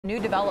New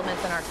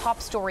developments in our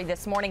top story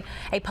this morning.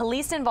 A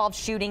police-involved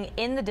shooting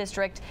in the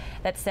district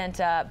that sent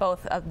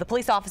both the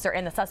police officer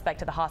and the suspect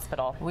to the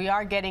hospital. We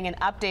are getting an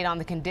update on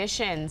the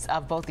conditions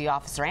of both the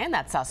officer and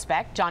that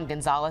suspect. John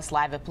Gonzalez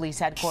live at police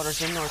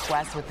headquarters in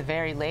Northwest with the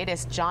very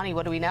latest. Johnny,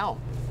 what do we know?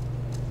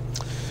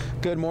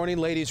 Good morning,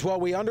 ladies. Well,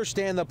 we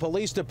understand the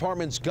police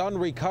department's gun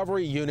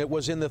recovery unit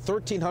was in the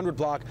 1300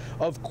 block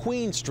of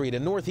Queen Street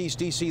in Northeast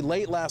D.C.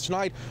 late last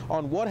night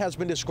on what has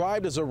been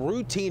described as a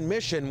routine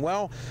mission.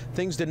 Well,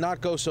 things did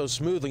not go so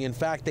smoothly. In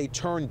fact, they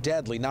turned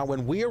deadly. Now,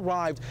 when we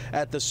arrived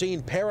at the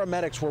scene,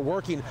 paramedics were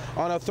working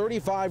on a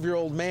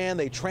 35-year-old man.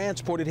 They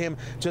transported him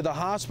to the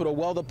hospital.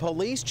 Well, the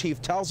police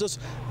chief tells us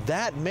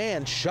that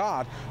man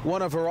shot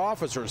one of her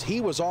officers.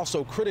 He was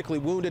also critically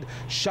wounded,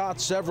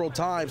 shot several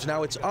times.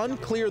 Now, it's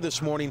unclear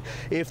this morning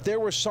if there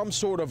was some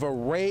sort of a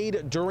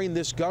raid during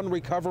this gun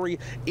recovery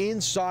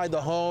inside the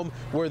home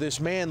where this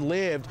man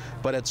lived,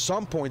 but at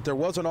some point there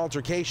was an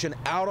altercation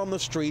out on the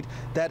street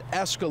that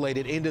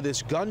escalated into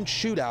this gun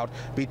shootout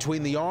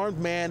between the armed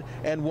man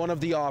and one of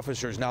the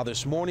officers. Now,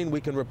 this morning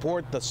we can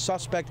report the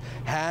suspect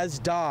has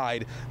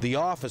died. The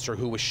officer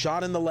who was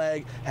shot in the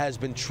leg has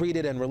been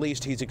treated and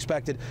released. He's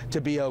expected to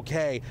be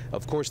okay.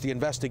 Of course, the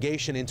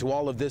investigation into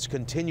all of this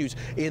continues.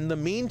 In the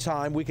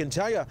meantime, we can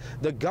tell you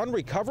the gun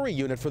recovery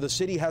unit for the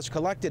city has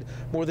collected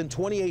more than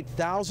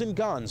 28,000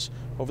 guns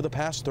over the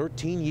past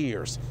 13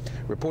 years.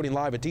 Reporting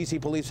live at D.C.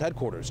 Police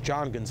Headquarters,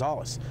 John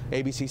Gonzalez,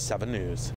 ABC 7 News.